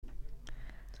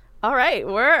All right,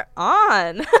 we're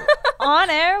on. On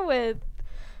air with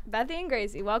Bethy and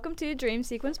Gracie. Welcome to Dream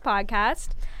Sequence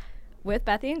Podcast with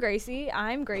Bethy and Gracie.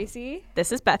 I'm Gracie.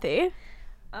 This is Bethy.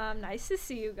 Nice to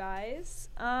see you guys.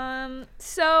 I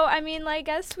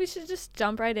guess we should just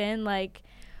jump right in.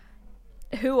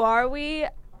 Who are we?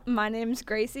 My name's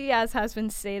Gracie, as has been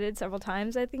stated several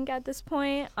times, I think, at this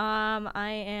point.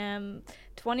 I am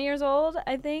 20 years old,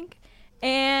 I think.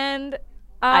 And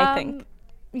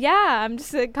yeah, I'm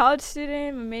just a college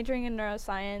student. I'm majoring in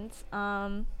neuroscience.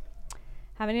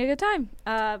 Having a good time.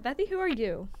 Bethy, who are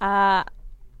you? I'm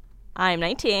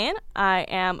 19. I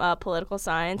am a political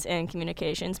science and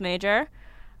communications major.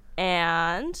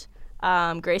 And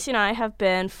Gracie and I have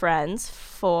been friends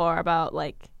for about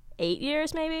 8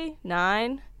 years, maybe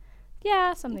 9.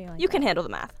 Yeah, something like that. You can handle the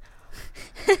math.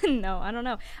 No, I don't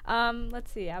know.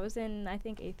 Let's see. I was in, I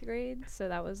think, 8th grade. So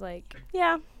that was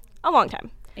Yeah, a long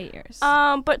time. 8 years.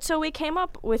 But so we came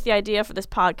up with the idea for this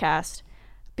podcast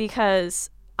because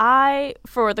I,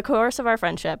 for the course of our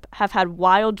friendship, have had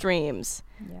wild dreams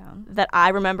that I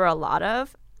remember a lot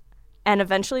of. And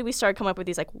eventually we started coming up with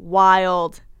these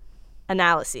wild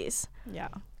analyses. Yeah.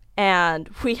 And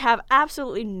we have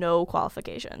absolutely no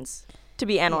qualifications to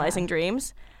be analyzing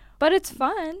dreams. But it's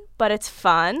fun.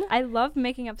 I love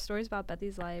making up stories about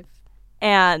Bethy's life.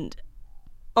 And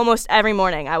almost every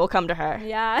morning I will come to her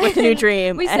with a new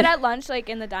dream. We sit at lunch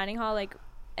in the dining hall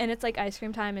and it's ice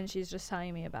cream time and she's just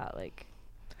telling me about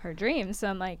her dreams. So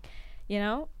I'm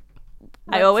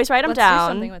I always write them down. Let's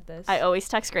do something with this. I always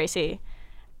text Gracie.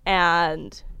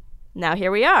 And now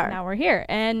here we are. Now we're here.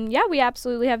 And yeah, we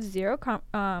absolutely have zero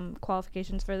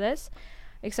qualifications for this,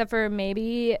 except for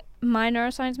maybe my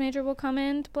neuroscience major will come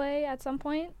into play at some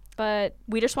point. But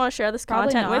we just want to share this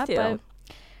content with you. But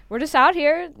we're just out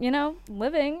here,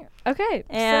 living. Okay.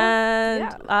 And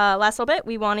last little bit,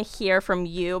 we want to hear from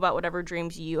you about whatever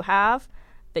dreams you have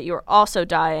that you're also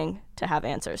dying to have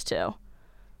answers to.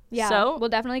 Yeah, so we'll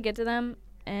definitely get to them.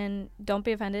 And don't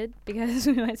be offended because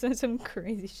we might say some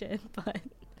crazy shit. But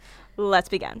let's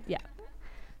begin. Yeah.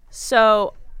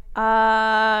 So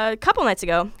a couple nights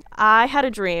ago, I had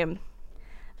a dream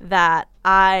that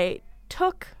I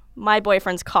took my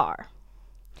boyfriend's car.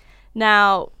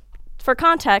 Now, for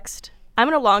context, I'm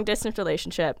in a long-distance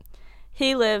relationship.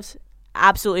 He lives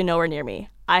absolutely nowhere near me.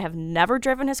 I have never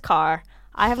driven his car.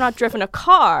 I have not driven a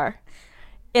car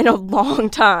in a long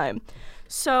time.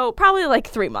 So probably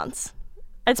 3 months.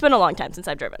 It's been a long time since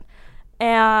I've driven.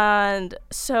 And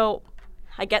so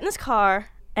I get in this car,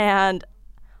 and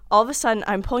all of a sudden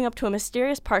I'm pulling up to a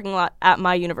mysterious parking lot at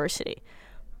my university.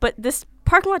 But this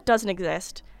parking lot doesn't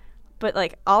exist. But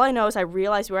all I know is I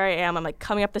realize where I am. I'm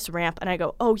coming up this ramp, and I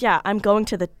go, oh yeah, I'm going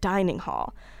to the dining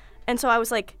hall. And so I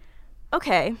was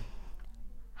okay,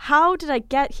 how did I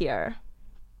get here?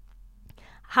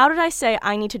 How did I say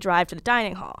I need to drive to the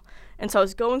dining hall? And so I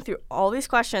was going through all these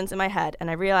questions in my head,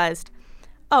 and I realized,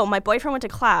 oh, my boyfriend went to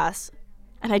class,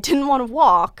 and I didn't want to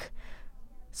walk,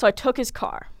 so I took his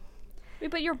car. Wait,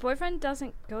 but your boyfriend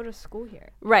doesn't go to school here.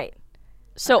 Right.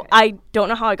 So I don't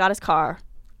know how I got his car.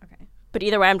 Okay. But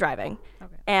either way, I'm driving.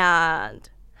 Okay. And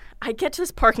I get to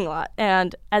this parking lot,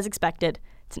 and as expected,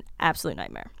 it's an absolute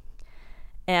nightmare.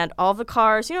 And all the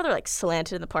cars, they're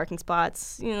slanted in the parking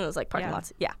spots. Those parking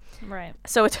lots. Yeah. Right.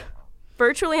 So it's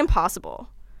virtually impossible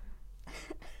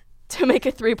to make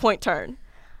a 3-point turn.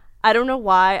 I don't know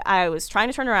why. I was trying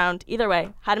to turn around. Either way,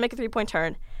 had to make a 3-point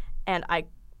turn, and I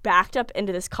backed up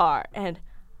into this car, and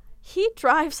he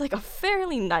drives a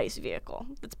fairly nice vehicle.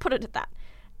 Let's put it at that.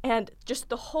 And just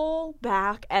the whole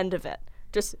back end of it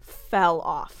just fell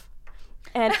off.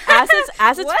 And as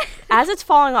it's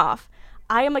falling off,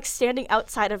 I am standing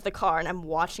outside of the car, and I'm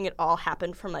watching it all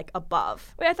happen from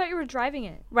above. Wait, I thought you were driving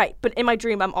it. Right, but in my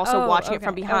dream, I'm also watching it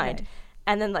from behind. Okay.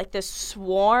 And then this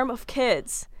swarm of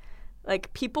kids,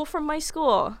 people from my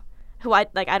school, who I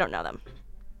don't know them,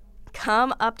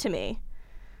 come up to me,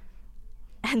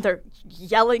 and they're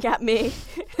yelling at me.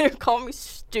 They're calling me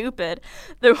stupid.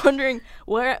 They're wondering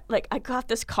where I got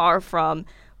this car from.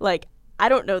 I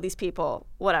don't know these people,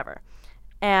 whatever.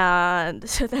 And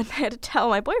so then I had to tell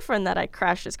my boyfriend that I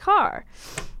crashed his car,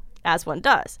 as one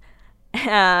does.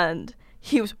 And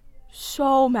he was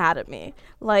so mad at me.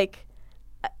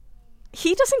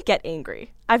 He doesn't get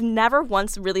angry. I've never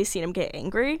once really seen him get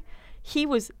angry. He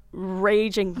was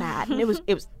raging mad, and it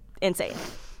was insane.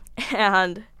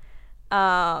 And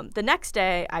the next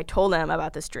day, I told him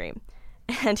about this dream,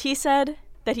 and he said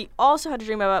that he also had a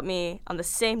dream about me on the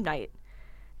same night,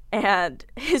 and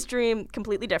his dream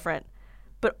completely different,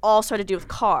 but also had to do with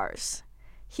cars.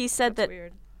 He said That's that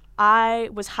weird. I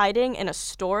was hiding in a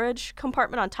storage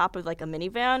compartment on top of like a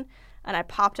minivan, and I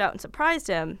popped out and surprised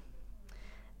him,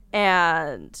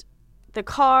 and the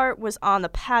car was on the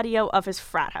patio of his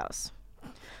frat house.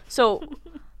 So,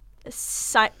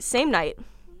 same night,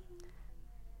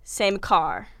 same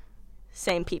car,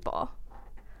 same people.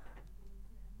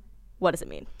 What does it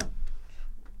mean?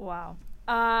 Wow.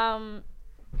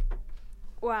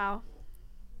 Wow.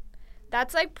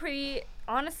 That's like pretty,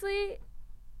 honestly,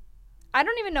 I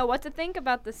don't even know what to think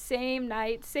about the same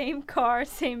night, same car,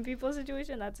 same people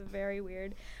situation. That's very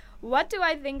weird. What do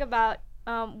I think about,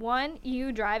 one,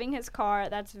 you driving his car?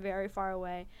 That's very far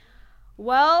away.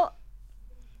 Well,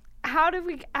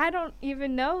 I don't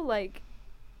even know, like,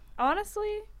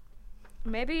 honestly,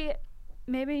 maybe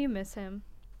you miss him.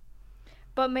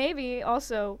 But maybe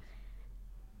also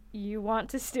you want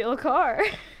to steal a car.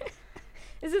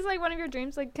 Is this like one of your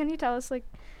dreams? Like, can you tell us, like,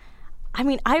 I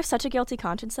mean, I have such a guilty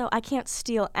conscience, though. I can't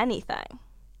steal anything.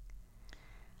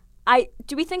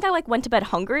 Do we think I, like, went to bed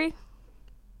hungry?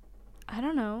 I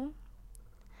don't know.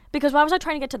 Because why was I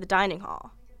trying to get to the dining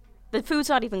hall? The food's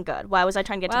not even good. Why was I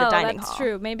trying to get to the dining hall? That's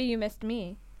true. Maybe you missed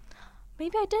me.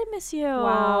 Maybe I did miss you.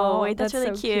 Wow. Wait, that's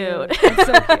really so cute. That's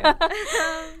so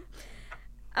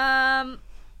cute.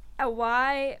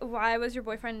 Why was your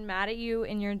boyfriend mad at you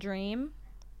in your dream?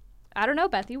 I don't know,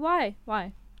 Bethy. Why?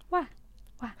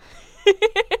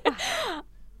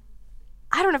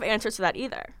 I don't have answers to that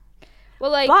either.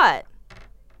 Well, like, but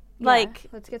yeah, like,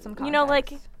 let's get some context. you know,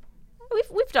 like,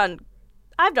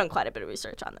 I've done quite a bit of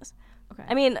research on this. Okay.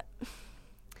 I mean,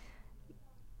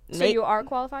 so you are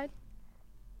qualified?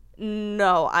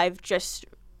 No, I've just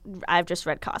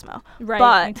read Cosmo. Right.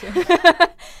 But me too.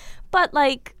 but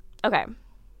like, okay,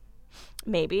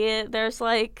 maybe there's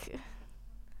like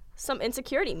some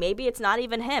insecurity. Maybe it's not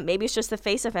even him. Maybe it's just the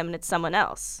face of him and it's someone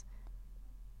else.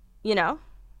 You know?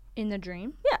 In the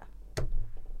dream? Yeah.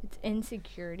 It's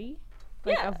insecurity?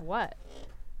 Like, Yeah. of what?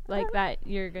 Like that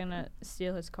you're gonna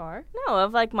steal his car? No,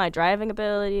 of like my driving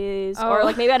abilities, Oh. or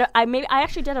like maybe I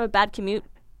actually did have a bad commute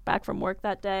back from work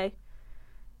that day.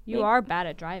 You are bad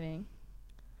at driving.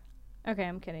 Okay,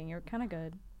 I'm kidding. You're kind of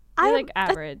good. You're like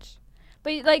average.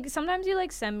 But like sometimes you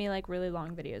like send me like really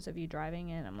long videos of you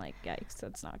driving and I'm like, yikes,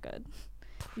 that's not good.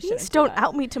 You Please shouldn't do don't that.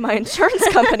 out me to my insurance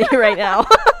company right now.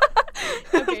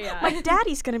 Okay, yeah. My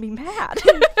daddy's gonna be mad.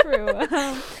 True.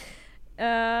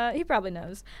 He probably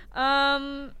knows.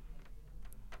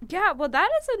 Yeah, well, that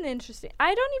is an interesting.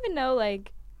 I don't even know,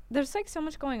 like, there's like so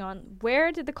much going on.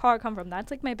 Where did the car come from? That's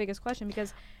like my biggest question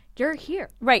because you're here.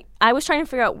 Right. I was trying to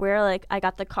figure out where like I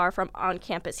got the car from on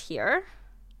campus here.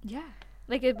 Yeah.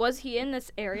 Like, was he in this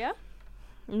area?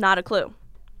 Not a clue.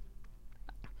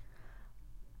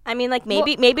 I mean, like,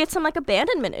 maybe it's some like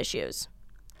abandonment issues.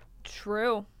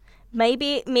 True.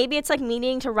 Maybe it's like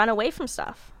needing to run away from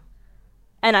stuff.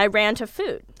 And I ran to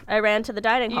food. I ran to the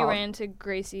dining hall. You ran to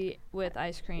Gracie with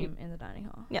ice cream in the dining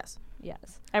hall. Yes.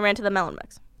 Yes. I ran to the melon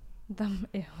mix.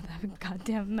 That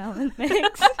goddamn melon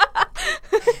mix.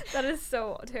 That is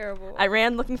so terrible. I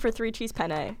ran looking for 3 cheese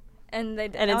penne. And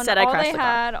instead I crashed the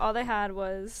car. All they had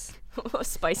was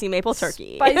Spicy maple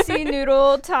turkey. spicy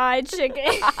noodle, Thai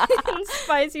chicken,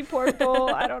 spicy pork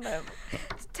bowl. I don't know.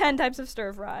 10 types of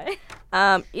stir fry.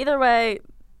 Either way,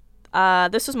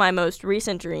 this was my most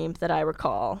recent dream that I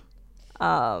recall.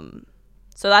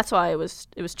 So that's why it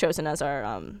was chosen as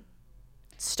our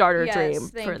starter Yes, dream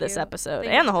thank for this you. episode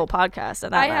Thank and you. the whole podcast.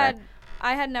 And that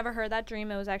I had never heard that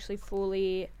dream. It was actually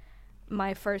fully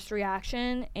my first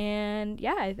reaction, and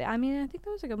yeah, I mean, I think that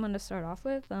was a good one to start off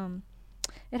with.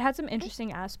 It had some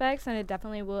interesting aspects, and it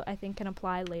definitely I think can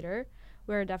apply later.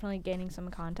 We're definitely gaining some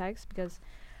context because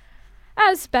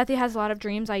as Bethy has a lot of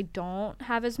dreams, I don't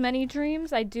have as many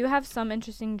dreams. I do have some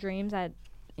interesting dreams at,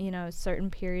 certain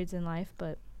periods in life,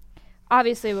 but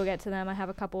obviously we'll get to them. I have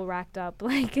a couple racked up,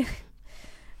 like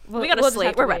we got a just slate.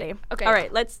 have to We're wait. ready. Okay. All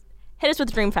right, let's hit us with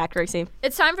the dream fact, Gracie.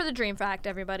 It's time for the dream fact,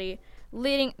 everybody.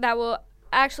 That will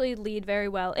actually lead very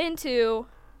well into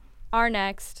our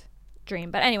next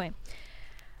dream. But anyway,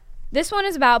 this one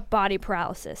is about body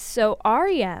paralysis. So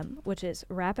REM, which is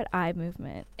rapid eye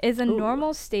movement, is a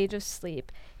normal stage of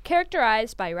sleep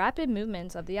characterized by rapid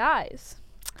movements of the eyes.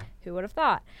 Who would have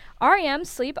thought? REM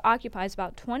sleep occupies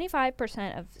about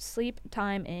 25% of sleep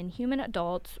time in human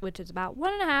adults, which is about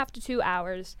 1.5 to 2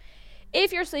 hours.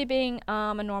 If you're sleeping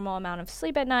a normal amount of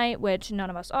sleep at night, which none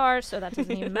of us are, so that doesn't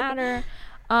even matter.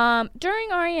 During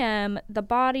REM, the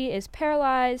body is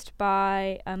paralyzed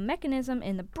by a mechanism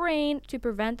in the brain to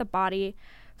prevent the body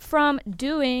from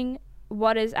doing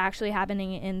what is actually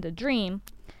happening in the dream.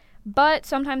 But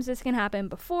sometimes this can happen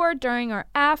before, during, or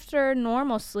after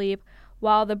normal sleep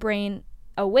while the brain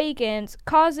awakens,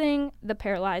 causing the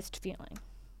paralyzed feeling.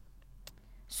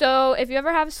 So if you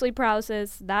ever have sleep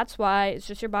paralysis, that's why. It's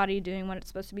just your body doing what it's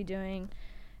supposed to be doing,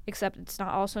 except it's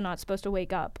not supposed to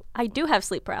wake up. I do have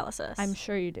sleep paralysis. I'm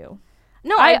sure you do.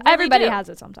 No, I really everybody do. has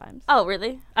it sometimes. Oh,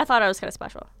 really? I thought I was kind of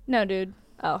special. No, dude.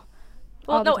 Oh. All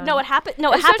Well, the no, time. it happens.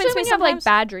 No, it Especially happens to when me you have like sometimes.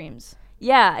 bad dreams.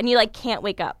 Yeah, and you like can't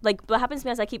wake up. Like what happens to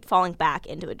me is I keep falling back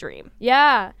into a dream.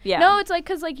 Yeah. Yeah. No, it's like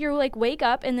because like you're like wake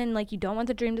up and then like you don't want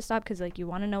the dream to stop because like you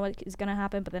want to know what is gonna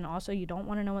happen, but then also you don't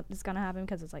want to know what is gonna happen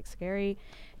because it's like scary,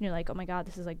 and you're like, oh my god,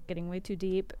 this is like getting way too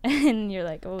deep, and you're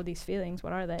like, oh, these feelings,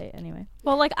 what are they? Anyway.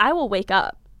 Well, like I will wake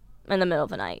up in the middle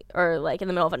of the night or like in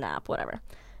the middle of a nap, whatever,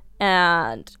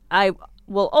 and I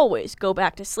will always go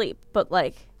back to sleep. But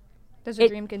like Does the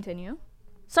dream continue?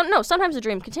 sometimes the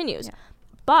dream continues, Yeah.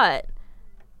 but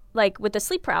like with the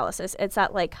sleep paralysis, it's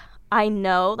that like I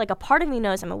know, like a part of me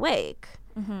knows I'm awake,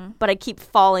 but I keep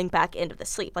falling back into the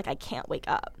sleep. Like I can't wake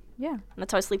up. Yeah. And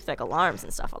that's how I sleep with like alarms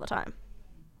and stuff all the time.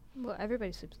 Well,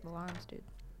 everybody sleeps with alarms, dude.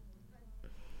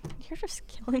 You're just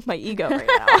killing my ego right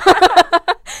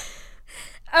now.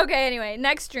 Okay, anyway,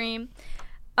 next dream.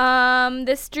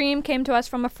 This dream came to us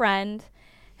from a friend.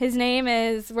 His name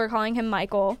is, we're calling him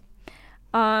Michael.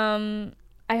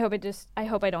 I hope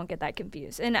I don't get that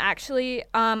confused. And actually,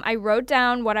 I wrote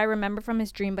down what I remember from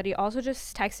his dream, but he also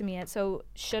just texted me it. So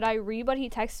should I read what he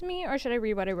texted me or should I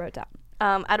read what I wrote down?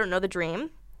 I don't know the dream,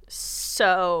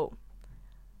 so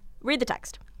read the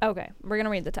text. Okay, we're going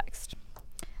to read the text.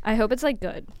 I hope it's like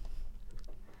good.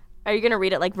 Are you gonna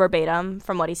read it like verbatim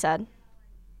from what he said?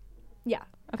 Yeah.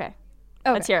 Okay.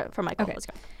 Okay. Let's hear it from Michael. Okay. Let's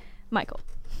go. Michael.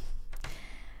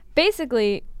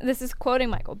 Basically, this is quoting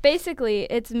Michael. Basically,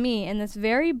 it's me in this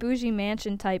very bougie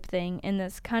mansion type thing in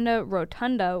this kind of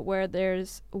rotunda where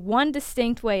there's one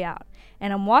distinct way out.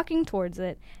 And I'm walking towards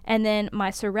it, and then my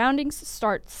surroundings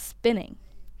start spinning.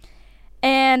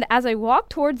 And as I walk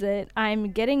towards it,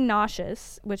 I'm getting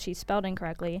nauseous, which he spelled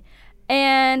incorrectly.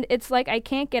 And it's like I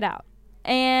can't get out.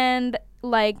 And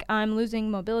like I'm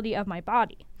losing mobility of my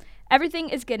body. Everything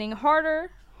is getting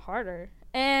harder,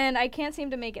 and I can't seem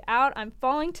to make it out. I'm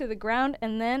falling to the ground,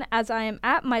 and then as I am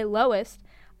at my lowest,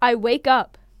 I wake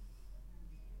up.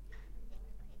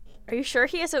 Are you sure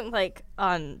he isn't like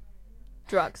on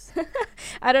drugs?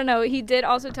 I don't know. He did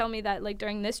also tell me that like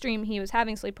during this dream he was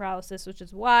having sleep paralysis, which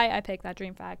is why I picked that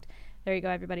dream fact. There you go,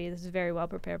 everybody. This is very well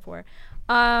prepared for.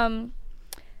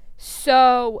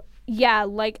 So yeah,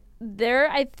 like there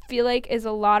I feel like is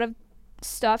a lot of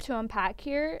stuff to unpack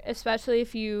here, especially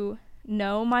if you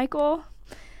know Michael.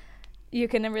 You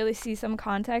can really see some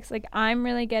context. Like I'm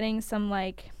really getting some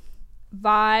like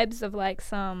vibes of like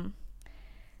some,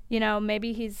 you know,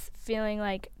 maybe he's feeling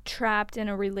like trapped in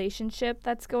a relationship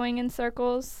that's going in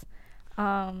circles.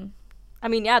 I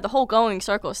mean, yeah, the whole going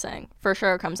circles thing for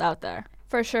sure comes out there.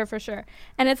 For sure.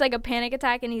 And it's like a panic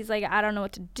attack, and he's like, I don't know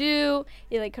what to do.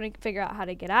 He like couldn't figure out how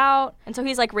to get out. And so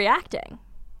he's like reacting.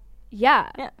 Yeah.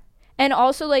 And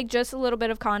also like just a little bit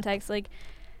of context, like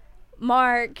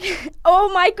Mark. Oh,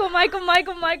 Michael.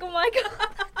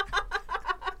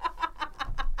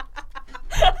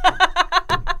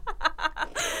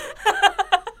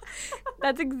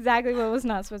 That's exactly what was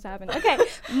not supposed to happen. Okay,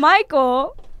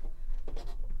 Michael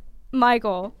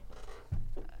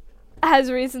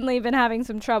has recently been having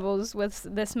some troubles with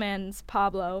this man's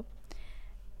Pablo.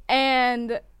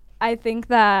 And I think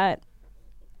that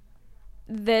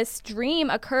this dream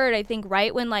occurred, I think,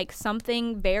 right when like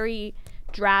something very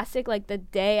drastic, like the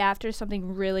day after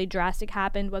something really drastic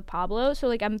happened with Pablo. So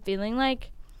like I'm feeling like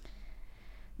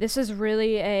this is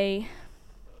really a,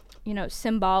 you know,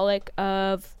 symbolic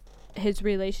of his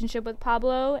relationship with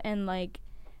Pablo and like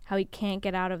how he can't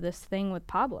get out of this thing with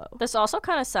Pablo. This also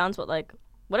kind of sounds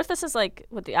what if this is like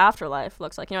what the afterlife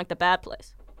looks like, you know, like The Bad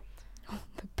Place?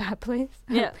 The Bad Place?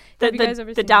 Yeah. Have you guys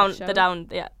ever seen down that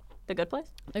show? The Good Place?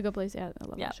 The Good Place, yeah. I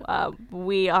love Yeah. that show.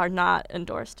 We are not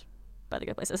endorsed by The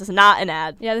Good Place. This is not an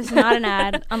ad. Yeah, this is not an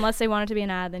ad. Unless they want it to be an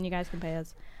ad, then you guys can pay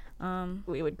us.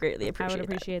 We would greatly I appreciate would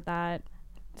that. appreciate that.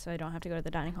 So I don't have to go to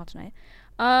the dining hall tonight.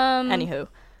 Anywho.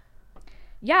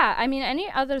 Yeah, I mean, any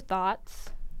other thoughts?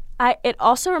 It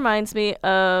also reminds me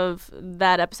of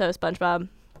that episode of SpongeBob.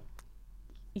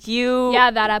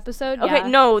 Yeah, that episode. Okay, yeah.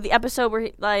 no, the episode where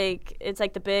it's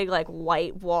like the big like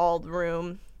white walled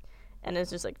room, and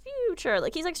it's just like future.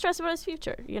 Like he's like stressed about his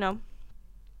future. You know,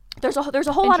 there's a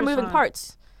whole lot of moving Interesting.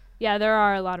 parts. Yeah, there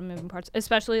are a lot of moving parts,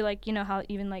 especially like, you know, how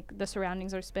even like the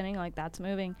surroundings are spinning, like that's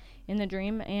moving in the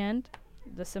dream, and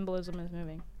the symbolism is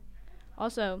moving.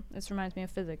 Also, this reminds me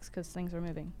of physics because things are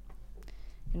moving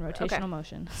in rotational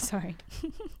motion. Sorry.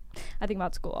 I think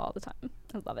about school all the time.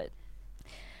 I love it.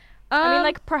 I mean,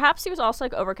 like perhaps he was also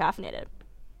like over caffeinated.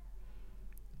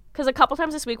 Because a couple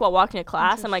times this week while walking to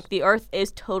class, I'm like, the earth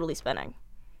is totally spinning.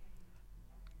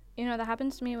 You know, that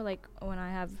happens to me like when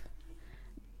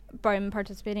I'm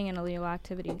participating in illegal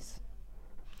activities,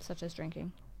 such as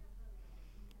drinking.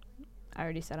 I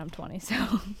already said I'm 20, so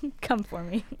come for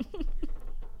me.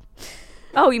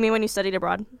 Oh, you mean when you studied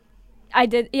abroad? I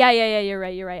did. Yeah. You're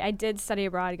right. I did study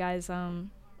abroad, guys.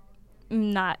 I'm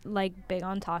not like big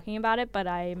on talking about it, but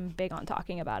I'm big on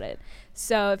talking about it.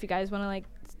 So if you guys want to like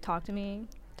talk to me.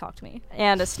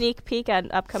 And a sneak peek at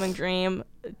an upcoming dream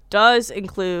does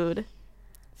include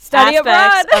study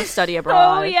abroad. Of study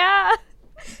abroad. Oh yeah.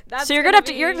 So you're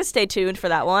gonna stay tuned for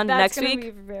that one next week. Be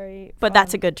very but fun.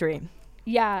 that's a good dream.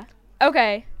 Yeah.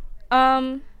 Okay.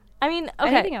 I mean,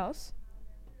 okay. Anything else?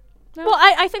 No? Well,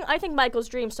 I think Michael's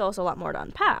dream still has a lot more to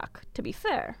unpack, to be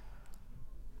fair.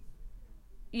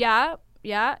 Yeah.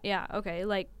 Okay.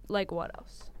 Like what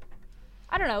else?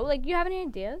 I don't know. Like, you have any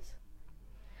ideas?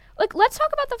 Like, let's talk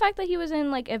about the fact that he was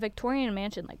in like a Victorian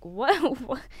mansion. Like, what?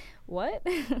 What?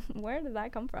 Where did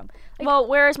that come from? Like, Well,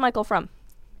 where is Michael from?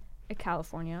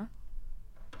 California.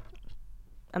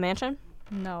 A mansion?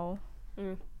 No.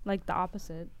 Like the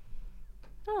opposite.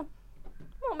 Oh.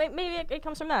 Well, maybe it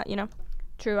comes from that, you know?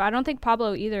 True. I don't think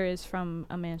Pablo either is from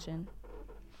a mansion.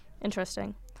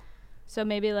 Interesting. So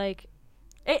maybe like...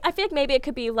 I feel like maybe it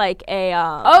could be like a...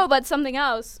 Oh, but something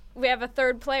else. We have a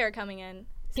third player coming in.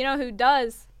 You know who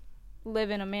does live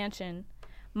in a mansion?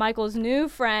 Michael's new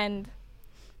friend.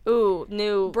 Ooh,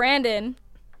 new... Brandon.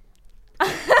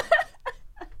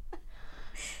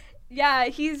 Yeah,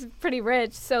 he's pretty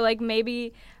rich. So like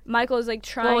maybe Michael is like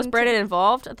trying. Well, was Brandon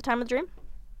involved at the time of the dream?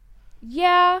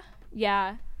 Yeah.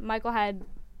 Michael had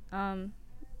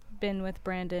been with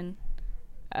Brandon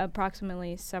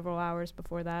approximately several hours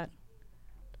before that.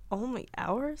 Only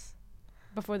hours?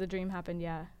 Before the dream happened,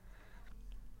 yeah.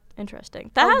 Interesting.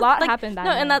 A lot happened that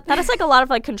night. And that is like a lot of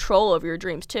like control of your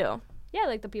dreams too. Yeah,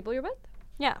 like the people you're with.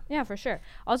 Yeah. Yeah, for sure.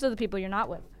 Also the people you're not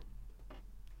with.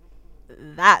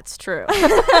 That's true.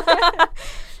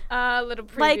 A little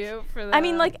preview for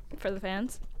the for the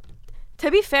fans. To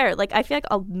be fair, like I feel like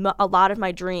a lot of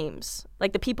my dreams,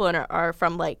 like the people in it are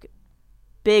from like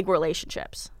big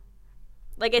relationships.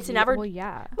 Like it's never. Well,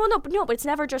 yeah. Well, no, but it's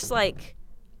never just like,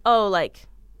 oh, like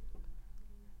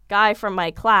guy from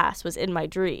my class was in my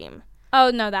dream.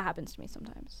 Oh no, that happens to me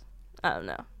sometimes. Oh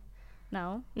no.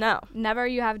 No. Never.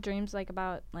 You have dreams like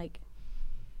about like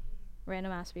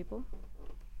random ass people.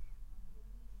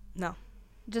 No.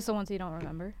 Just the ones you don't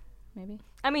remember, maybe.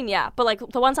 I mean, yeah, but like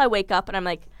the ones I wake up and I'm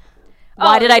like,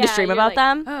 why did I just dream about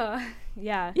them?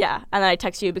 Yeah. Yeah, and then I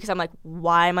text you because I'm like,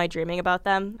 why am I dreaming about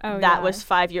them? Oh, that was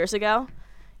 5 years ago.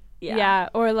 Yeah,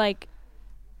 or like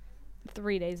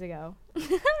 3 days ago.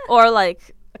 Or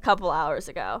like a couple hours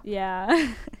ago.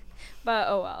 Yeah. But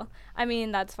oh well. I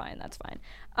mean, that's fine.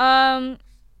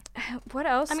 What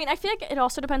else? I mean, I feel like it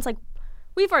also depends, like,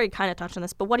 we've already kind of touched on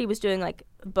this, but what he was doing, like,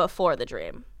 before the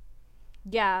dream.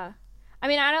 Yeah. I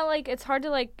mean, I don't, like, it's hard to,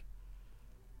 like,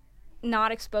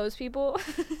 not expose people.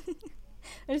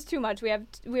 There's too much. We have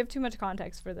too much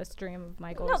context for this dream of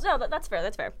Michael's. No, that's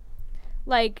fair.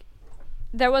 Like,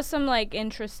 there was some, like,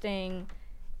 interesting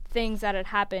things that had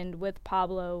happened with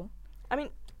Pablo. I mean,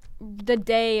 the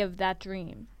day of that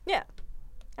dream. Yeah.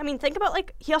 I mean, think about,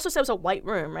 like, he also said it was a white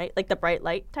room, right? Like, the bright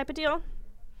light type of deal.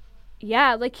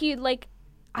 Yeah, like, he, like,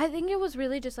 I think it was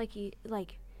really just, like, he,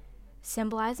 like,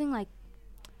 symbolizing, like,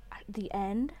 the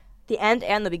end. The end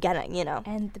and the beginning, you know.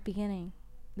 And the beginning.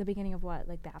 The beginning of what?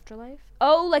 Like, the afterlife?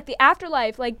 Oh, like, the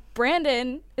afterlife. Like,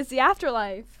 Brandon is the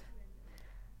afterlife.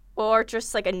 Or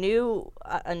just, like, a new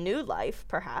life,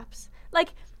 perhaps.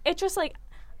 Like, it's just, like,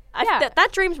 that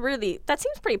dream's really, that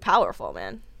seems pretty powerful,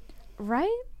 man.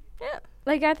 Right? Yeah.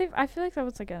 Like, I feel like that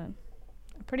was, like, a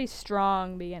pretty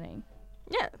strong beginning.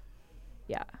 Yeah.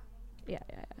 Yeah,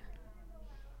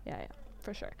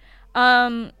 for sure.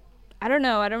 I don't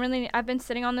know. I've been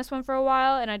sitting on this one for a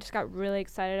while, and I just got really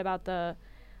excited about the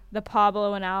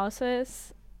Pablo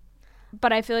analysis.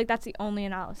 But I feel like that's the only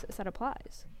analysis that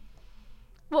applies.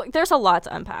 Well, there's a lot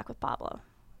to unpack with Pablo.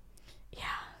 Yeah.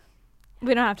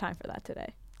 We don't have time for that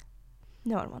today.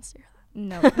 No one wants to hear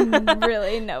that. No,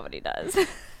 really, nobody does.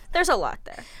 There's a lot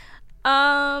there.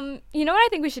 You know what I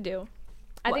think we should do?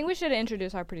 I What? think we should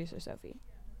introduce our producer, Sophie.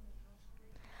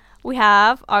 We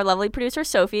have our lovely producer,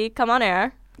 Sophie, come on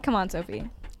air. Come on, Sophie.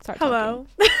 Start Hello.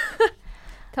 talking.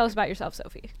 Tell us about yourself,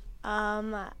 Sophie.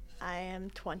 I am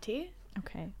 20.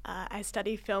 Okay. I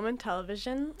study film and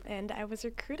television, and I was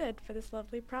recruited for this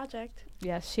lovely project.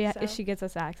 Yes, So, she gets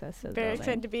us access to the Very building.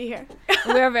 excited to be here.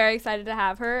 We're very excited to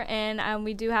have her, and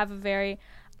we do have a very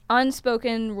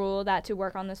unspoken rule that to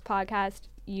work on this podcast,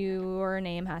 your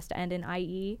name has to end in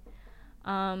IE.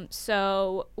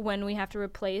 So when we have to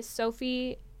replace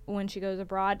Sophie when she goes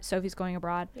abroad, Sophie's going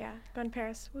abroad. Yeah, going to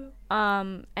Paris. Woo.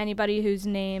 Anybody whose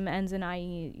name ends in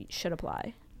IE should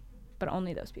apply, but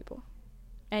only those people.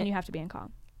 And you have to be in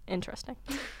comm. Interesting.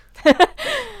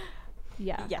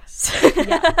 Yeah. Yes.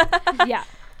 Yeah. Yeah.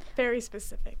 Very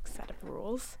specific set of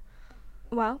rules.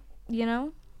 Well, you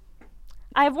know.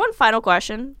 I have one final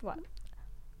question. What?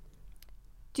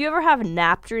 Do you ever have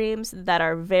nap dreams that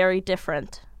are very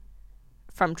different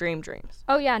from dreams?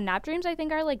 Oh, yeah. Nap dreams, I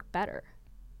think, are, like, better.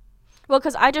 Well,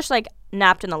 because I just, like,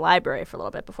 napped in the library for a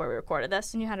little bit before we recorded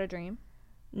this. And you had a dream?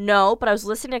 No, but I was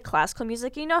listening to classical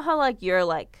music. You know how, like, you're,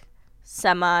 like,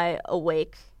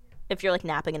 semi-awake if you're, like,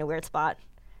 napping in a weird spot?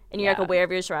 And you're, like, Yeah. aware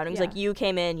of your surroundings. Yeah. Like, you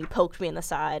came in, you poked me in the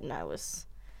side, and I was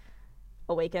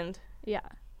awakened. Yeah.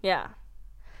 Yeah.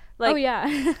 Like, oh,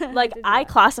 yeah. like, did I that.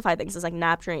 classify things as, like,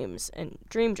 nap dreams and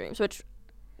dreams, which,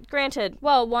 granted,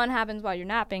 Well, one happens while you're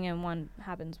napping and one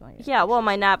happens while you're yeah, well,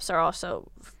 my naps are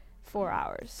also 4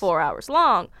 hours. 4 hours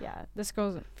long. Yeah. This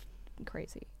girl's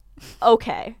crazy.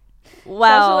 Okay. She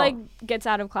Well, also, like, gets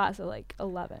out of class at, like,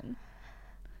 11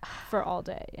 for all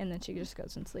day, and then she just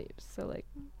goes and sleeps. So, like,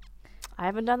 I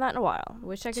haven't done that in a while.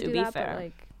 wish I could To do be that, fair. but,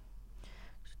 like...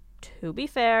 To be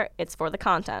fair, it's for the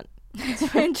content.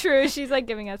 True. She's, like,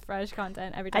 giving us fresh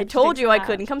content every time I she told takes you a I nap.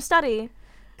 couldn't come study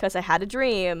because I had a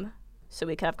dream so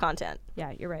we could have content.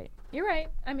 Yeah, you're right. You're right.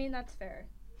 I mean, that's fair.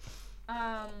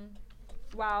 Wow,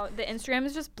 the Instagram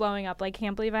is just blowing up. Like,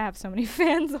 can't believe I have so many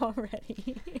fans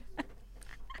already.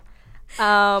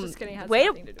 Just kidding, it has Way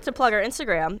nothing to do to with plug our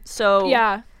Instagram. So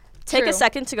Yeah. take a true.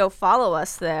 second to go follow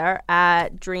us there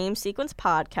at Dream Sequence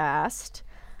Podcast.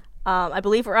 I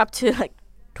believe we're up to like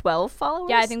 12 followers.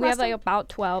 Yeah, I think we have last like about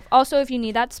 12. Also, if you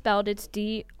need that spelled, it's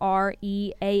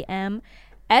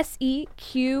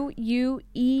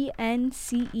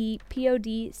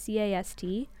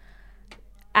DREAMSEQUENCEPODCAST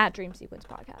at Dream Sequence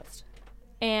Podcast.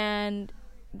 And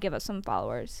give us some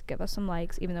followers, give us some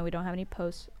likes, even though we don't have any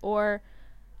posts or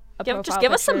a just profile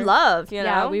give us some picture. love, you know?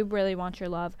 Yeah, we really want your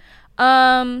love.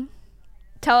 Tell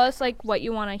us like what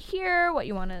you want to hear, what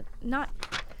you want to not.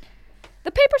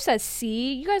 The paper says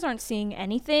see. You guys aren't seeing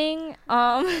anything.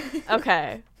 Okay.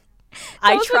 Tell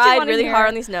I us what you tried wanna really hear. hard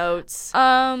on these notes.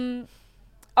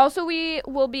 Also, we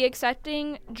will be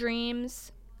accepting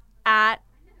dreams at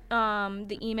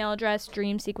the email address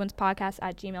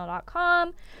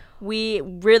dreamsequencepodcast@gmail.com. We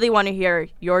really want to hear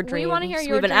your dreams. wanna hear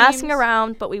your We've been asking dreams.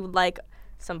 around, but we would like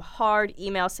some hard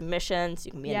email submissions.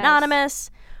 You can be Yes.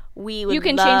 anonymous. We would You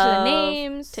can change the love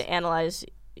names. to analyze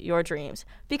your dreams.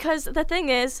 Because the thing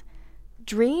is,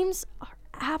 dreams are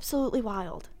absolutely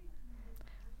wild.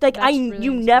 Like That's really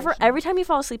you never inspirational. every time you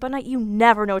fall asleep at night, you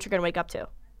never know what you're gonna wake up to.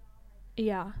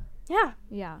 Yeah. Yeah.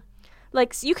 Yeah.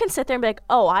 Like you can sit there and be like,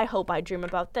 oh, I hope I dream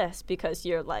about this because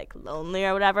you're like lonely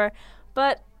or whatever.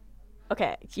 But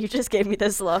okay, you just gave me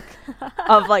this look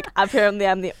of like apparently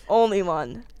I'm the only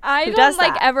one. I Who don't does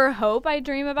like that? ever hope I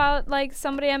dream about like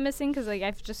somebody I'm missing because like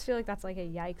I just feel like that's like a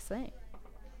yikes thing.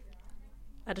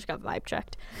 I just got vibe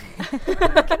checked. Can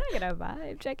I get a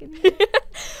vibe check in here?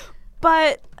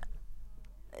 But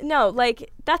no,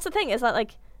 like that's the thing is that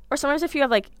like, or sometimes if you have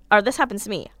like, or this happens to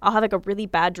me, I'll have like a really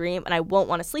bad dream and I won't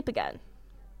want to sleep again.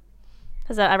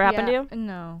 Has that ever happened to you?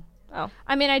 No. Oh.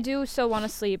 I mean, I do still want to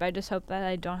sleep. I just hope that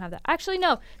I don't have that. Actually,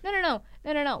 no.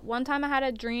 One time I had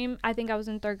a dream, I think I was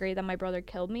in 3rd grade, that my brother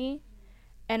killed me.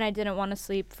 And I didn't want to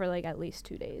sleep for like at least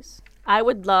 2 days. I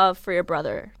would love for your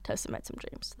brother to submit some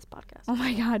dreams to this podcast. Oh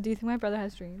my God. Do you think my brother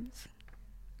has dreams?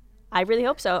 I really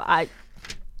hope so. I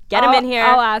get him in here.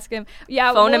 I'll ask him.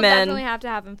 Yeah, Phone we'll him in. definitely have to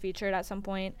have him featured at some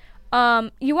point.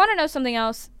 You want to know something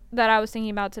else that I was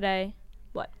thinking about today?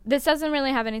 What? This doesn't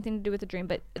really have anything to do with the dream,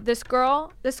 but this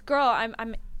girl,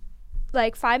 I'm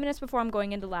like 5 minutes before I'm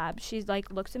going into lab, she's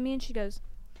like looks at me and she goes,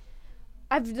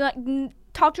 I've like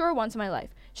talked to her once in my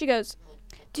life. She goes,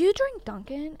 "Do you drink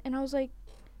Dunkin'?" And I was like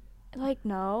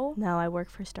no. No, I work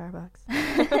for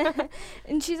Starbucks.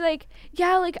 And she's like,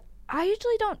 "Yeah, like I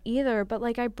usually don't either, but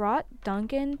like I brought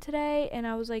Dunkin' today and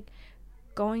I was like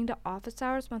going to office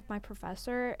hours with my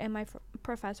professor and my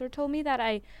professor told me that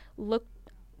I looked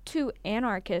too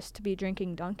anarchist to be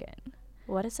drinking Dunkin'."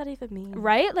 What does that even mean?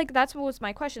 Right? Like that's what was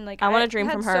my question. Like I want a dream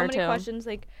had from so her, many too. questions.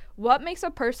 Like, what makes a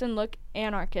person look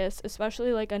anarchist,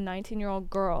 especially like a 19-year-old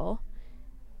girl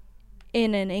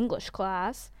in an English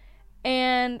class?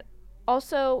 And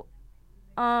also,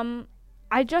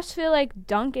 I just feel like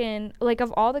Dunkin', like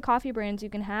of all the coffee brands you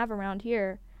can have around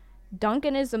here,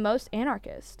 Dunkin' is the most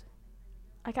anarchist.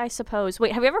 Like I suppose.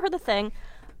 Wait, have you ever heard the thing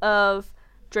of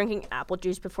drinking apple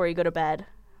juice before you go to bed?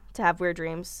 to have weird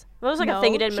dreams. It was like a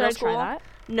thing you did in Should middle I school. try that?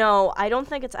 No, I don't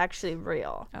think it's actually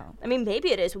real. Oh. I mean,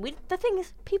 maybe it is. The thing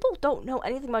is, people don't know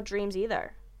anything about dreams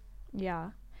either.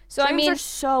 Yeah. So Dreams I mean, are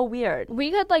so weird.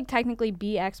 we could like technically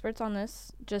be experts on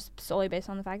this just solely based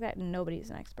on the fact that nobody's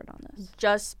an expert on this.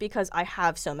 Just because I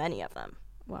have so many of them.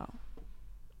 Wow.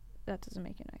 That doesn't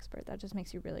make you an expert. That just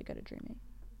makes you really good at dreaming.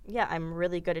 Yeah, I'm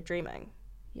really good at dreaming.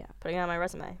 Yeah. Putting it on my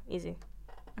resume. Easy.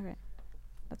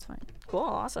 That's fine. Cool.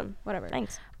 Awesome. Whatever.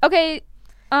 Thanks. Okay.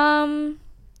 Yeah,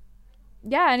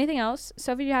 anything else?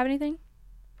 Sophie, do you have anything?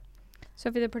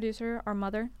 Sophie, the producer, our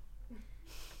mother.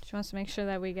 She wants to make sure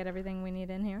that we get everything we need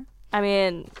in here. I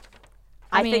mean,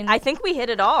 I I think we hit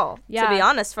it all. Yeah. To be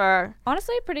honest, for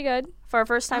Honestly, pretty good. our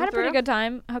first I time had a through. pretty good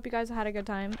time. I hope you guys had a good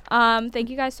time. Thank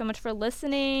you guys so much for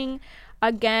listening.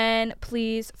 Again,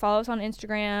 please follow us on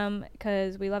Instagram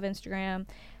because we love Instagram.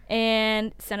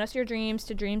 And send us your dreams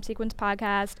to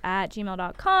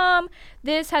dreamsequencepodcast@gmail.com.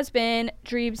 This has been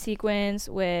Dream Sequence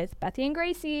with Bethy and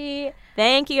Gracie.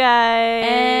 Thank you guys.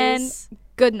 And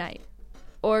good night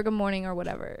or good morning or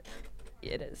whatever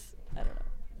it is.